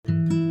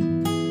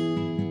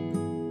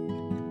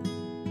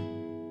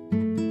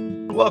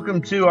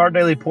Welcome to Our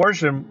Daily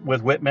Portion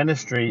with WIT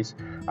Ministries.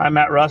 I'm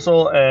Matt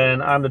Russell,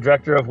 and I'm the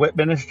director of WIT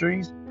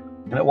Ministries.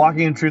 And at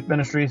Walking in Truth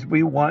Ministries,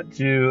 we want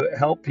to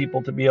help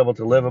people to be able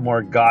to live a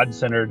more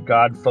God-centered,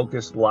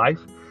 God-focused life,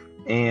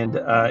 and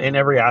in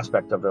every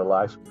aspect of their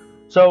life.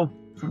 So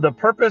the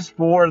purpose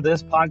for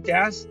this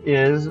podcast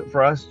is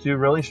for us to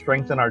really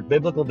strengthen our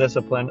biblical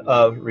discipline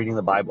of reading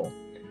the Bible.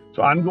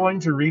 So I'm going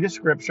to read a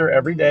scripture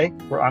every day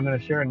where I'm going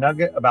to share a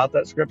nugget about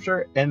that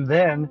scripture, and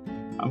then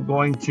I'm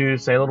going to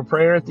say a little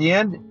prayer at the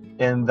end,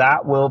 and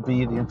that will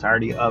be the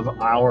entirety of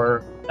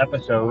our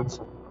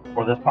episodes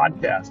for this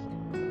podcast.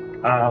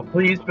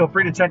 Please feel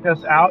free to check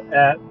us out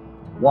at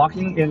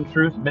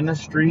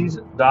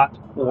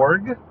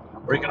walkingintruthministries.org,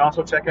 or you can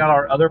also check out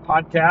our other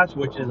podcast,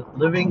 which is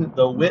Living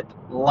the WIT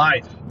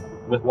Life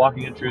with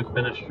Walking in Truth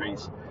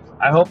Ministries.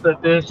 I hope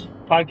that this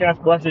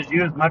podcast blesses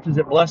you as much as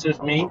it blesses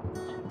me.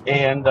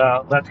 And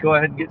let's go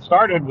ahead and get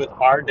started with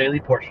our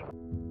daily portion.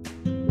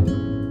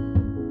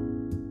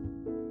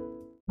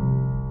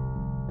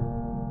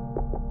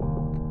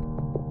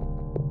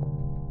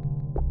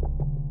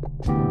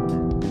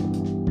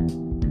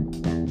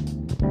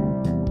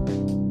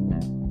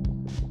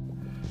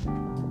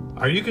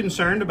 Are you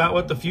concerned about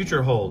what the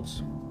future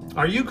holds?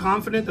 Are you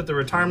confident that the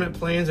retirement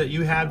plans that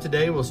you have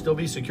today will still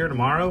be secure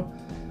tomorrow?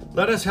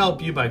 Let us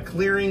help you by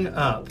clearing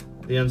up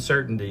the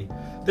uncertainty.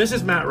 This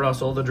is Matt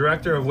Russell, the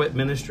director of WIT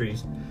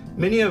Ministries.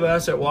 Many of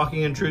us at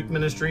Walking in Truth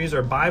Ministries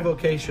are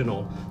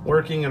bivocational,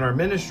 working in our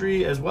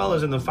ministry as well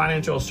as in the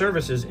financial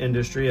services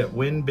industry at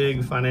Win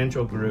Big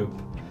Financial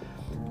Group.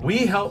 We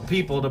help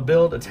people to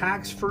build a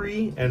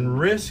tax-free and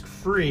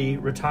risk-free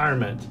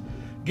retirement.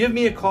 Give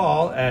me a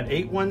call at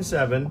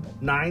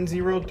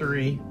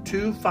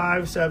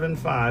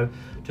 817-903-2575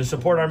 to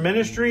support our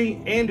ministry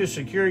and to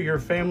secure your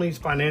family's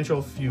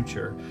financial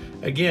future.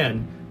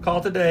 Again,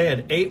 call today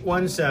at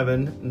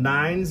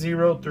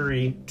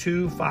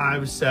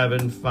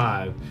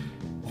 817-903-2575.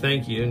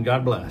 Thank you and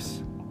God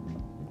bless.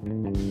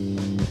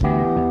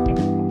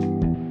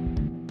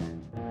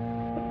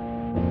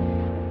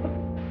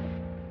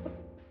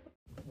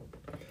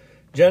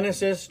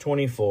 Genesis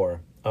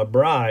 24, a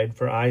bride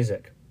for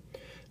Isaac.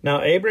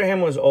 Now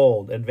Abraham was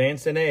old,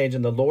 advanced in age,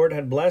 and the Lord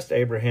had blessed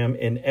Abraham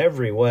in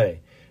every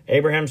way.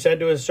 Abraham said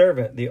to his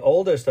servant, the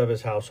oldest of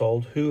his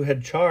household, who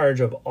had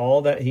charge of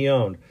all that he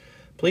owned,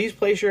 please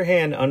place your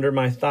hand under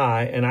my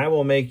thigh, and I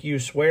will make you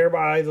swear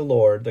by the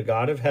Lord, the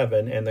God of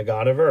heaven and the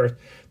God of earth,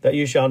 that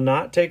you shall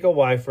not take a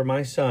wife for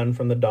my son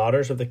from the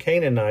daughters of the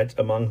Canaanites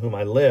among whom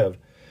I live.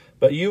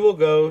 But you will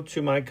go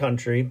to my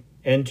country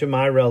and to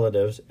my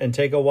relatives, and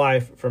take a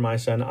wife for my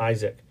son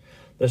Isaac.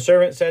 The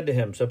servant said to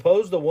him,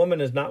 suppose the woman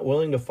is not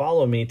willing to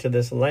follow me to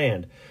this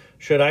land.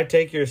 Should I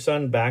take your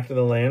son back to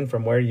the land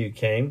from where you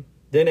came?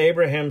 Then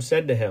Abraham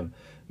said to him,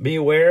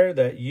 beware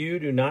that you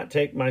do not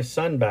take my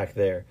son back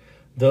there.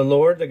 The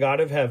Lord, the God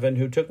of heaven,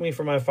 who took me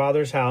from my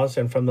father's house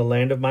and from the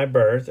land of my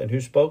birth, and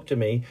who spoke to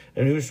me,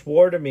 and who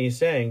swore to me,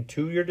 saying,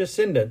 to your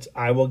descendants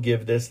I will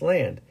give this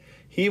land.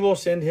 He will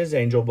send his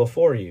angel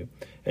before you,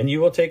 and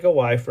you will take a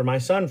wife for my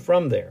son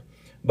from there.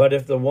 But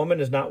if the woman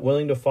is not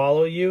willing to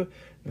follow you,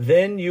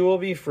 then you will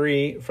be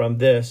free from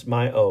this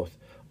my oath.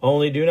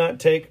 Only do not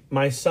take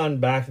my son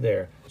back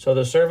there. So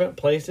the servant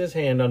placed his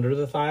hand under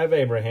the thigh of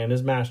Abraham,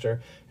 his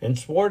master, and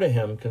swore to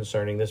him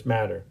concerning this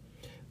matter.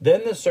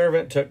 Then the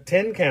servant took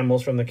 10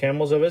 camels from the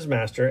camels of his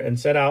master, and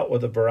set out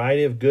with a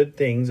variety of good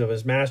things of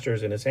his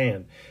master's in his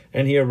hand.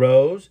 And he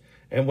arose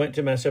and went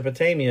to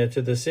Mesopotamia,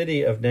 to the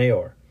city of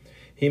Nahor.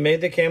 He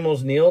made the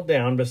camels kneel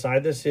down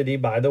beside the city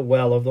by the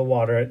well of the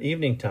water at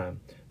evening time,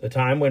 the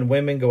time when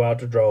women go out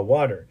to draw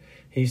water.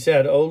 He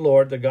said, O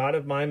Lord, the God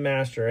of my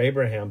master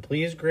Abraham,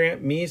 please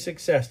grant me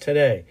success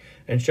today,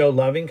 and show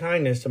loving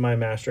kindness to my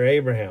master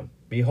Abraham.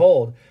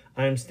 Behold,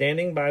 I am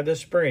standing by the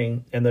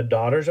spring, and the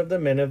daughters of the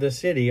men of the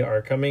city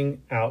are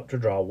coming out to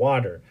draw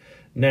water.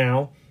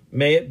 Now,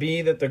 may it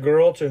be that the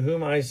girl to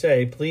whom I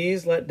say,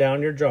 please let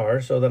down your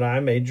jar, so that I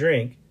may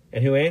drink,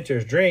 and who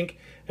answers, drink,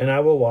 and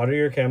I will water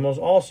your camels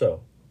also.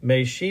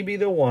 May she be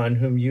the one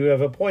whom you have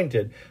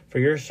appointed for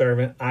your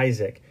servant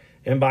Isaac.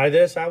 And by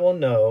this I will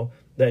know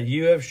that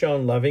you have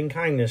shown loving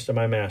kindness to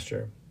my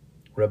master.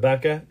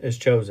 Rebekah is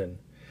chosen.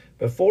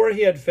 Before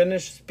he had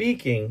finished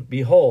speaking,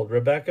 behold,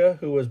 Rebekah,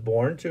 who was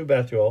born to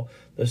Bethuel,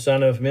 the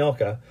son of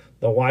Milcah,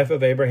 the wife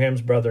of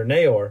Abraham's brother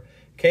Nahor,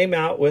 came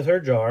out with her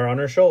jar on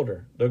her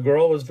shoulder. The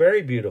girl was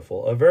very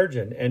beautiful, a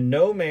virgin, and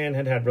no man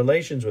had had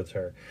relations with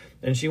her.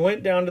 And she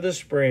went down to the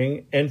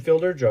spring and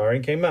filled her jar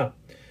and came up.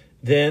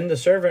 Then the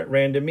servant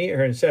ran to meet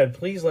her and said,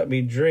 please let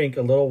me drink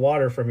a little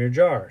water from your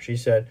jar. She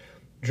said,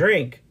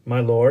 drink, my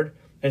lord.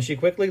 And she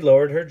quickly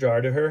lowered her jar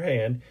to her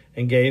hand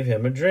and gave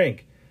him a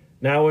drink.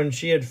 Now when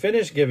she had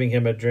finished giving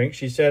him a drink,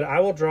 she said,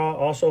 I will draw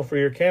also for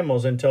your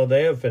camels until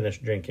they have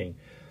finished drinking.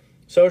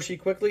 So she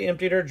quickly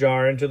emptied her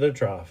jar into the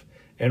trough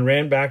and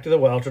ran back to the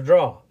well to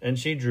draw, and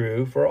she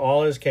drew for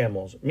all his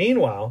camels.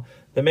 Meanwhile,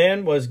 the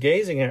man was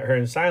gazing at her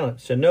in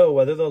silence to know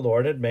whether the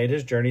Lord had made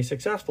his journey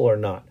successful or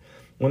not.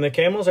 When the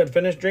camels had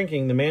finished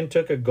drinking, the man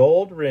took a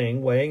gold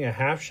ring weighing a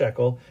half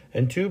shekel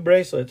and 2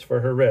 bracelets for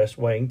her wrist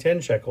weighing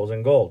 10 shekels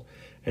in gold,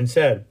 and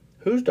said,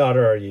 "Whose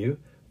daughter are you?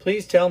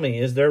 Please tell me,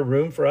 is there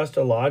room for us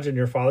to lodge in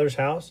your father's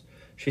house?"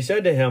 She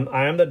said to him,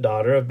 "I am the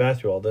daughter of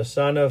Bethuel, the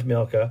son of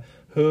Milcah,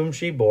 whom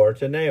she bore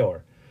to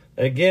Nahor."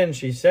 Again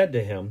she said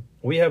to him,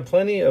 "We have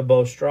plenty of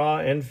both straw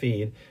and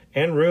feed,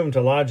 and room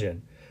to lodge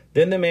in."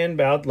 Then the man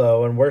bowed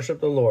low and worshipped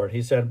the Lord.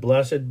 He said,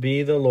 "Blessed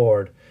be the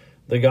Lord,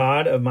 the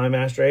God of my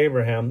master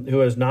Abraham, who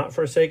has not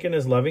forsaken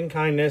his loving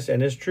kindness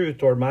and his truth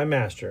toward my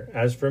master.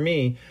 As for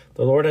me,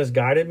 the Lord has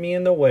guided me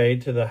in the way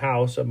to the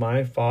house of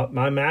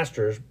my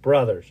master's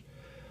brothers."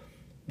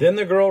 Then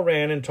the girl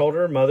ran and told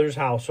her mother's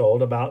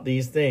household about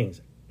these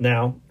things.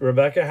 Now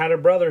Rebekah had a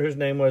brother whose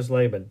name was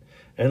Laban,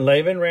 and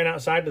Laban ran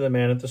outside to the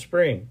man at the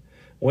spring.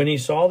 When he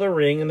saw the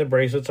ring and the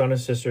bracelets on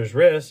his sister's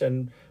wrists,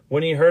 and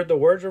when he heard the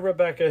words of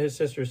Rebekah his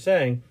sister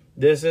saying,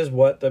 "This is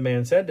what the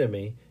man said to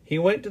me," he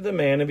went to the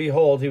man, and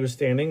behold, he was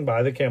standing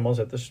by the camels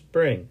at the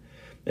spring.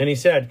 And he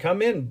said,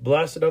 "Come in,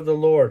 blessed of the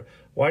Lord.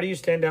 Why do you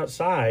stand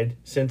outside,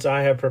 since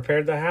I have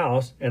prepared the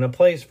house and a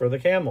place for the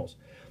camels?"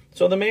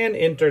 So the man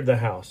entered the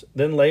house.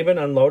 Then Laban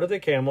unloaded the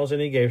camels,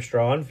 and he gave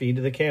straw and feed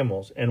to the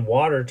camels, and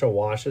water to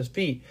wash his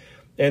feet,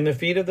 and the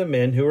feet of the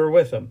men who were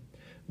with him.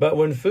 But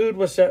when food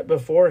was set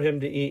before him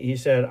to eat, he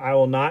said, "I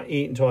will not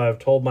eat until I have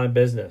told my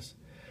business."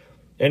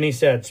 And he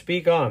said,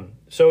 "Speak on."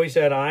 So he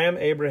said, "I am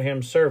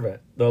Abraham's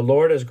servant. The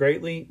Lord has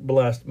greatly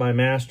blessed my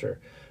master,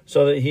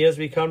 so that he has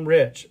become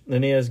rich,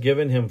 and he has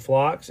given him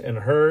flocks and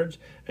herds,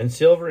 and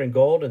silver and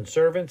gold, and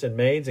servants and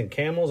maids, and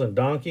camels and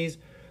donkeys.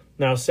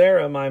 Now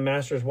Sarah, my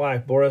master's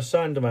wife, bore a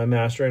son to my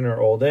master in her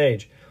old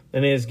age,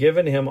 and he has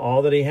given him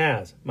all that he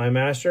has. My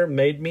master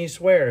made me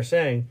swear,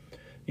 saying,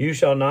 'You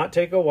shall not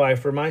take a wife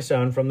for my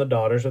son from the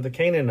daughters of the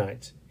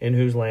Canaanites, in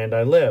whose land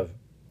I live.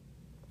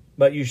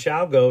 But you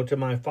shall go to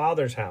my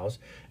father's house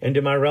and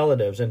to my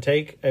relatives, and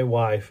take a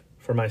wife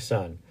for my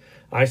son.'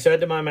 I said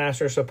to my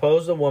master,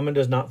 'Suppose the woman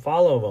does not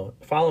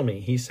follow me.'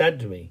 He said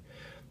to me,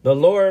 'The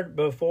Lord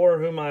before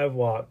whom I have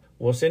walked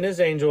will send his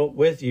angel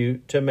with you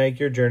to make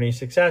your journey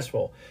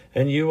successful,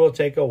 and you will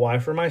take a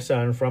wife for my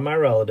son from my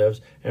relatives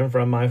and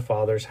from my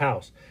father's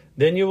house.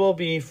 Then you will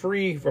be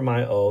free from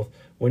my oath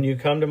when you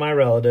come to my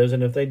relatives,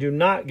 and if they do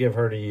not give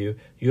her to you,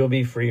 you will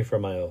be free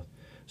from my oath.'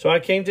 So I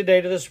came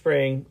today to the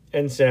spring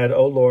and said,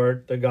 'O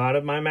Lord, the God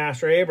of my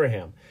master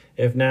Abraham,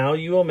 if now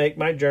you will make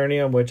my journey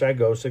on which I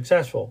go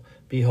successful.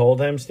 Behold,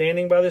 I am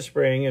standing by the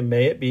spring, and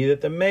may it be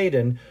that the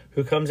maiden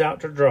who comes out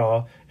to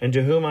draw, and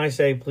to whom I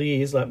say,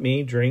 "Please let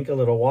me drink a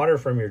little water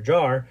from your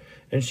jar,"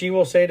 and she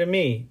will say to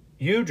me,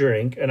 "You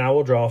drink, and I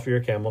will draw for your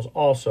camels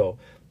also.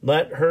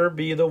 Let her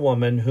be the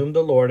woman whom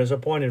the Lord has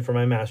appointed for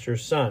my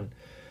master's son."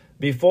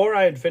 Before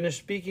I had finished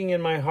speaking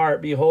in my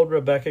heart, behold,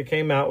 Rebekah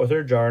came out with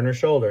her jar on her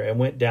shoulder, and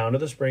went down to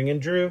the spring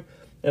and drew.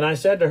 And I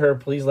said to her,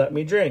 "Please let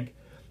me drink."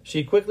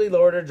 She quickly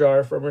lowered her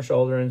jar from her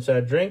shoulder and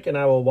said, "Drink, and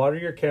I will water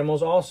your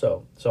camels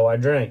also." So I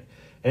drank,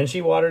 and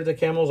she watered the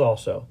camels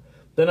also.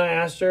 Then I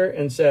asked her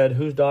and said,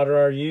 "Whose daughter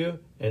are you?"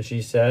 And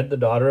she said, "The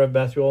daughter of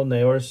Bethuel,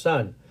 Nahor's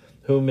son,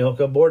 whom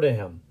Milcah bore to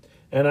him."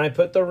 And I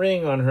put the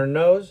ring on her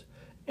nose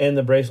and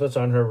the bracelets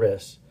on her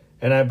wrists.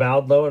 And I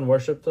bowed low and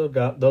worshipped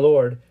the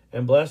Lord,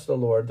 and blessed the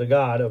Lord, the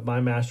God of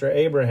my master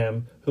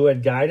Abraham, who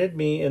had guided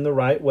me in the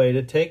right way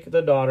to take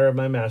the daughter of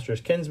my master's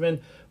kinsman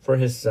for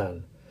his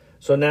son.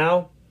 So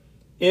now,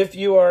 if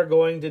you are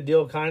going to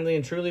deal kindly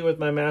and truly with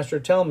my master,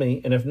 tell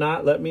me, and if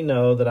not, let me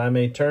know, that I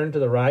may turn to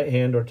the right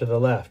hand or to the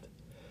left."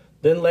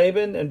 Then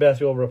Laban and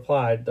Bethuel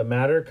replied, "The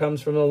matter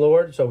comes from the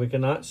Lord, so we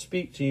cannot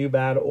speak to you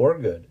bad or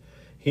good.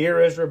 Here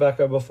is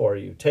Rebekah before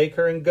you. Take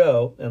her and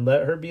go, and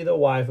let her be the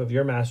wife of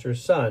your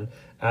master's son,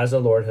 as the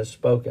Lord has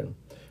spoken."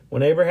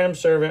 When Abraham's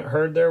servant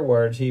heard their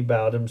words, he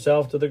bowed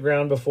himself to the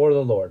ground before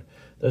the Lord.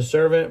 The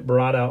servant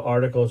brought out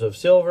articles of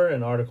silver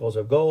and articles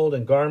of gold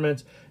and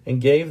garments, and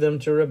gave them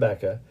to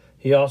Rebekah.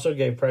 He also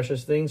gave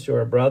precious things to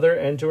her brother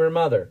and to her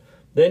mother.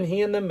 Then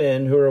he and the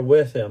men who were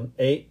with him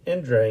ate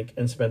and drank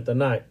and spent the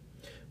night.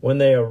 When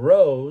they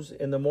arose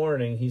in the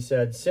morning, he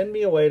said, "Send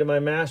me away to my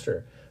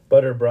master."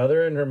 But her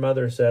brother and her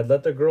mother said,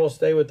 "Let the girl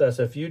stay with us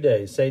a few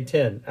days, say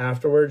 10.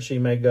 Afterwards she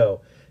may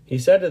go." He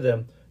said to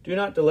them, "Do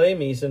not delay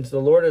me, since the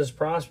Lord has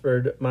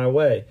prospered my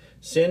way.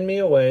 Send me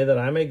away that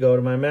I may go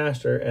to my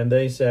master." And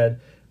they said,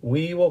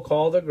 "We will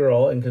call the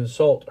girl and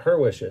consult her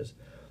wishes."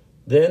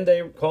 Then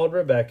they called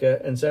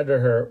Rebekah and said to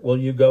her, "Will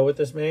you go with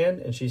this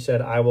man?" And she said,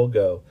 "I will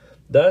go."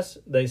 Thus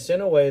they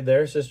sent away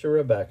their sister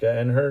Rebekah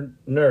and her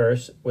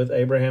nurse with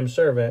Abraham's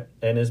servant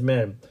and his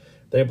men.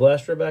 They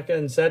blessed Rebekah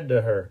and said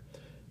to her,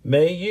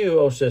 "May you,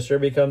 O sister,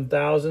 become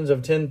thousands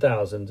of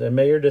 10,000s, and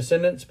may your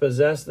descendants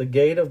possess the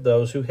gate of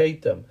those who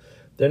hate them."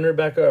 Then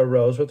Rebekah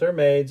arose with her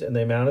maids, and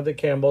they mounted the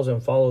camels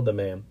and followed the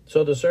man.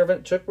 So the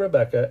servant took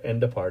Rebekah and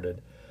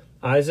departed.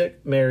 Isaac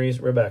marries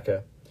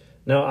Rebekah.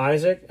 Now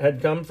Isaac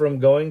had come from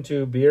going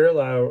to Beer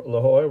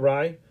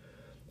Lahai,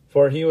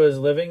 for he was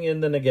living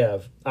in the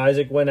Negev.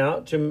 Isaac went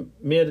out to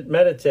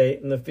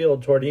meditate in the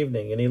field toward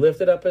evening, and he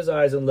lifted up his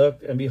eyes and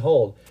looked, and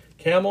behold,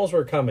 camels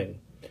were coming.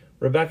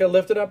 Rebekah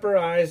lifted up her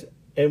eyes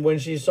And when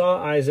she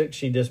saw Isaac,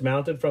 she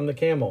dismounted from the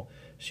camel.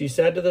 She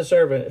said to the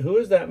servant, "Who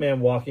is that man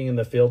walking in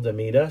the field to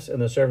meet us?"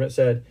 And the servant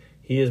said,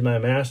 "He is my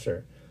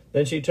master."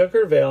 Then she took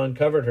her veil and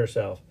covered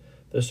herself.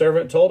 The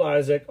servant told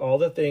Isaac all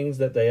the things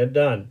that they had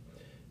done.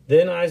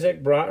 Then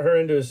Isaac brought her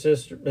into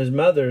his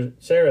mother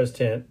Sarah's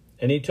tent,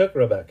 and he took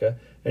Rebekah,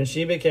 and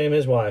she became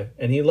his wife,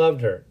 and he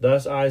loved her.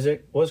 Thus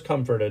Isaac was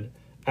comforted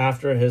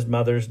after his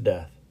mother's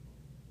death.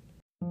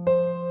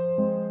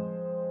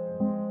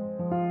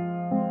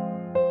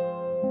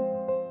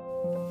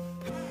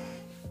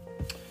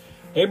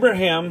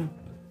 Abraham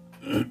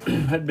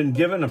had been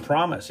given a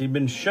promise. He'd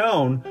been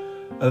shown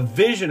a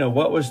vision of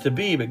what was to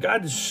be, but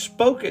God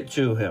spoke it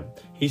to him.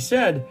 He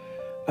said,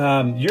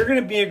 you're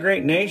going to be a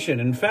great nation.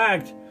 In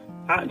fact,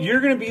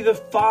 you're going to be the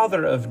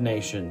father of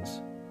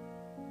nations.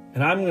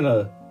 And I'm going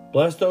to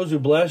bless those who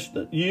bless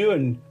you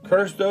and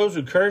curse those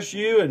who curse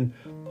you. And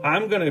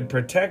I'm going to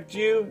protect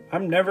you.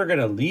 I'm never going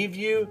to leave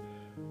you.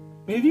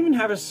 He didn't even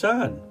have a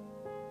son.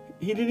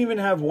 He didn't even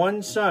have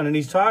one son. And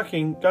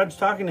God's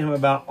talking to him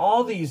about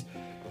all these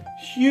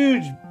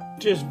huge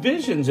just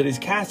visions that he's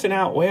casting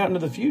out way out into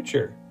the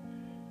future.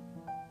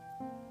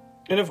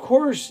 And of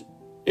course,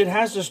 it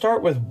has to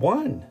start with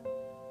one.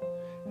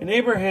 And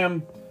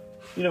Abraham,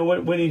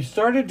 when he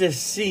started to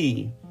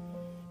see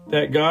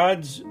that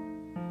God's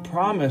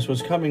promise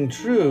was coming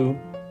true,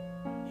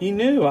 he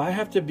knew, I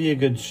have to be a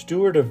good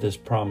steward of this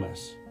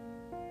promise.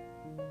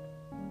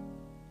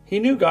 He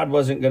knew God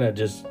wasn't going to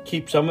just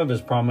keep some of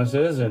his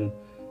promises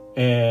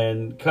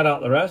and cut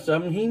out the rest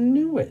of them. He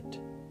knew it.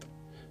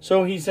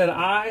 So he said,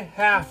 I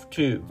have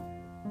to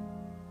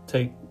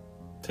take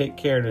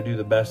care to do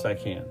the best I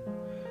can.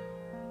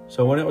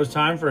 So when it was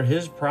time for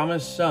his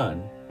promised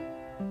son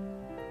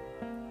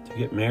to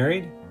get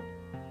married,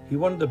 he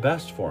wanted the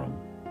best for him.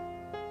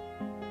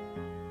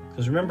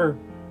 Because remember,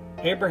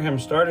 Abraham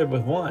started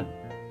with one.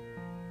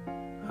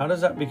 How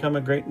does that become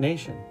a great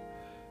nation?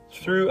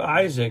 Through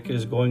Isaac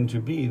is going to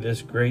be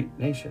this great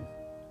nation.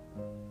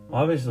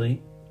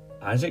 Obviously,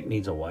 Isaac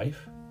needs a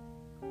wife.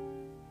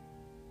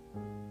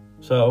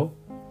 So,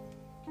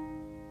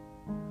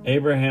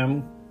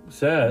 Abraham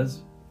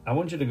says, I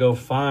want you to go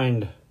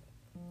find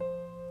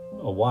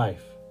a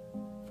wife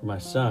for my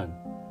son.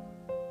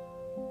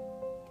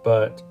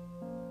 But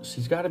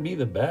she's got to be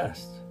the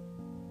best.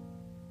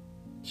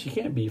 She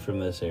can't be from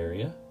this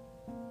area.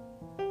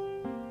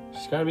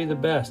 She's got to be the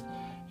best.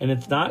 And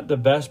it's not the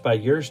best by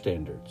your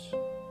standards.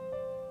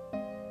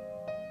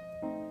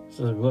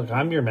 So look,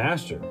 I'm your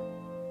master.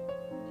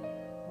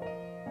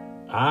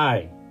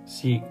 I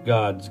seek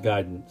God's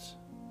guidance.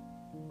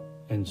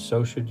 And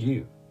so should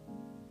you.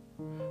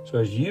 So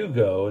as you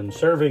go and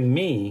serving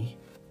me,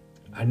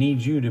 I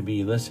need you to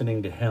be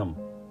listening to him.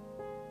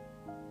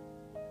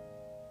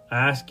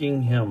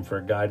 Asking him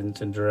for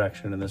guidance and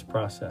direction in this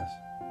process.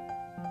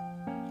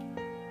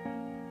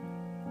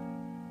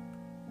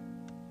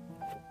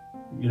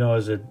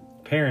 As a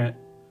parent,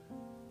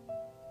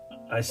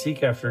 I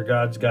seek after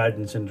God's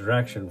guidance and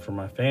direction for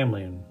my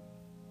family and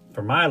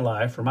for my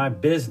life, for my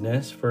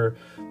business, for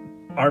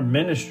our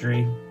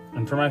ministry,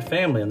 and for my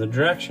family and the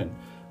direction.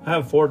 I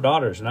have 4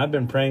 daughters, and I've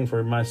been praying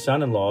for my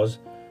son-in-laws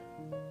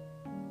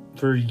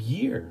for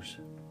years.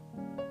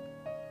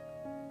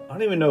 I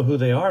don't even know who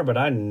they are, but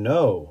I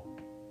know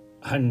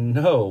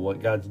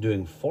what God's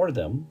doing for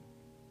them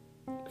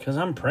because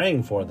I'm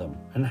praying for them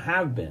and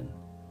have been.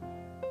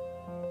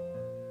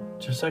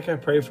 Just like I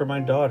pray for my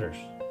daughters.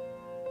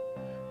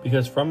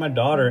 Because from my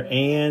daughter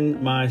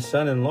and my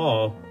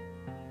son-in-law,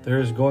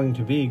 there's going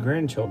to be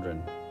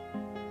grandchildren.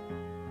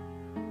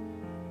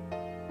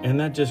 And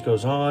that just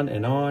goes on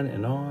and on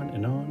and on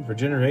and on for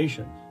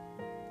generations.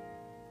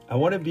 I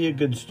want to be a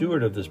good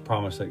steward of this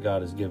promise that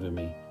God has given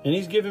me. And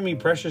he's given me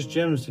precious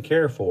gems to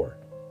care for.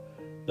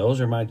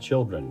 Those are my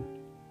children.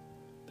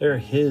 They're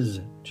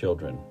his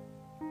children.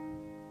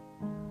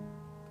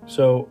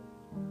 So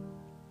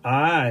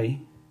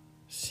I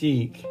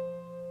seek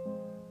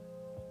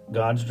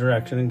God's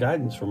direction and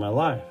guidance for my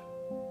life.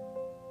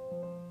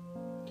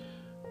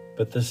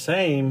 But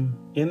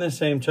in the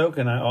same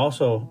token, I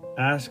also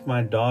ask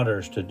my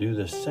daughters to do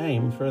the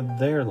same for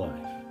their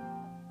life.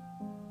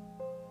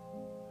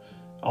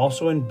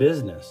 Also in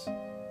business,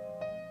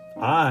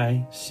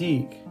 I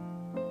seek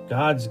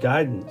God's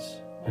guidance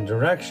and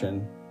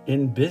direction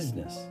in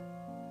business.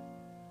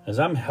 As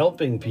I'm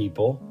helping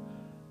people,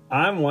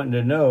 I'm wanting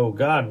to know,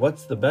 God,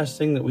 what's the best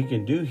thing that we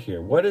can do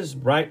here? What is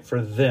right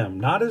for them?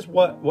 Not as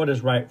what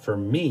is right for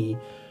me,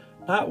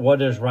 not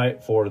what is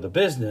right for the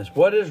business,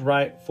 what is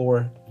right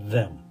for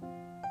them.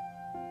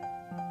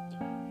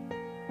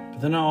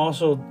 But then I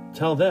also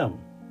tell them,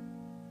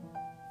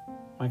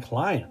 my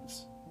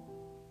clients,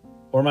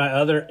 or my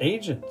other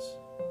agents,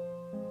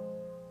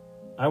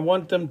 I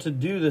want them to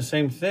do the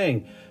same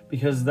thing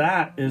because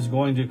that is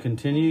going to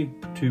continue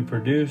to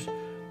produce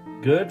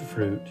good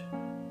fruit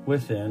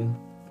within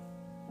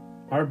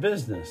our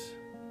business.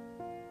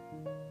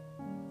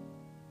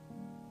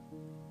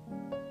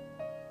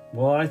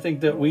 Well, I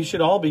think that we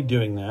should all be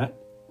doing that.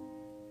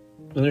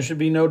 And there should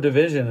be no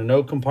division and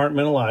no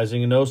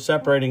compartmentalizing and no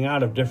separating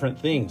out of different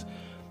things.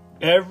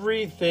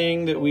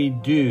 Everything that we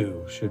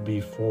do should be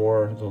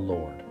for the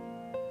Lord.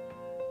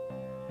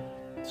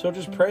 So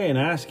just pray and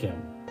ask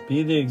Him.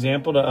 Be the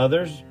example to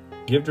others.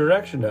 Give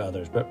direction to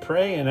others. But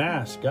pray and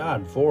ask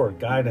God for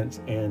guidance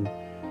and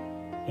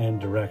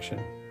direction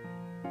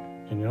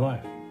in your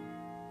life.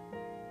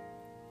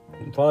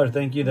 And Father,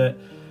 thank you that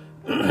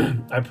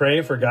I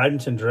pray for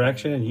guidance and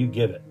direction and you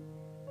give it.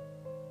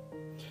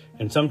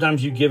 And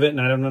sometimes you give it and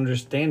I don't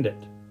understand it.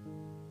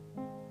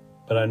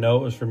 But I know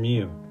it was from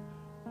you.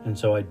 And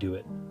so I do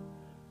it.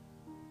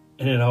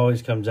 And it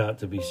always comes out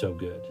to be so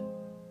good.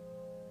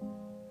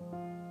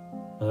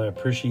 Well, I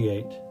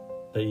appreciate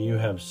that you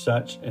have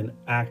such an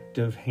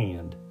active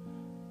hand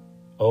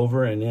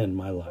over and in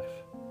my life.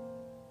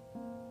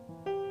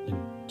 In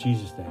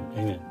Jesus' name,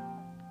 amen.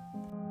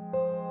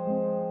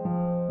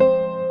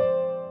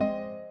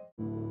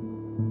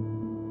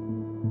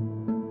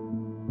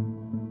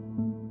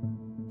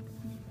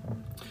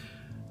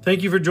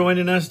 Thank you for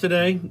joining us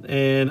today,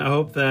 and I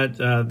hope that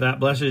that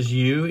blesses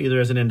you either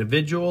as an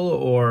individual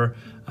or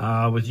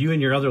with you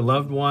and your other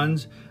loved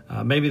ones.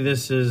 Maybe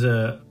this is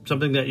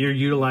something that you're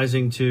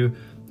utilizing to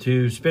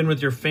spend with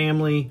your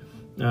family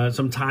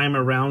some time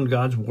around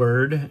God's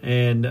Word,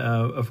 and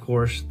of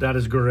course, that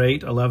is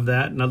great. I love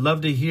that, and I'd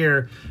love to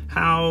hear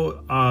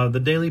how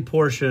the Daily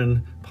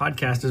Portion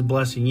podcast is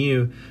blessing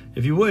you.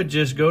 If you would,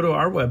 just go to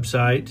our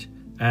website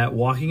at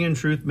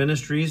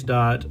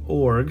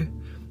walkingintruthministries.org.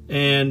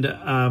 And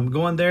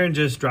go on there and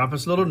just drop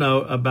us a little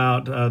note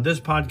about this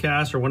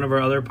podcast or one of our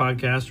other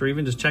podcasts, or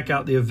even just check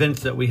out the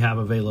events that we have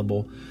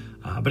available.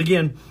 But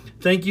again,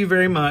 thank you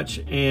very much,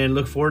 and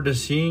look forward to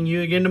seeing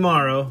you again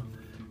tomorrow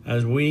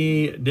as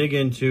we dig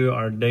into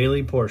our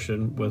daily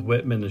portion with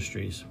WIT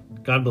Ministries.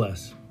 God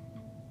bless.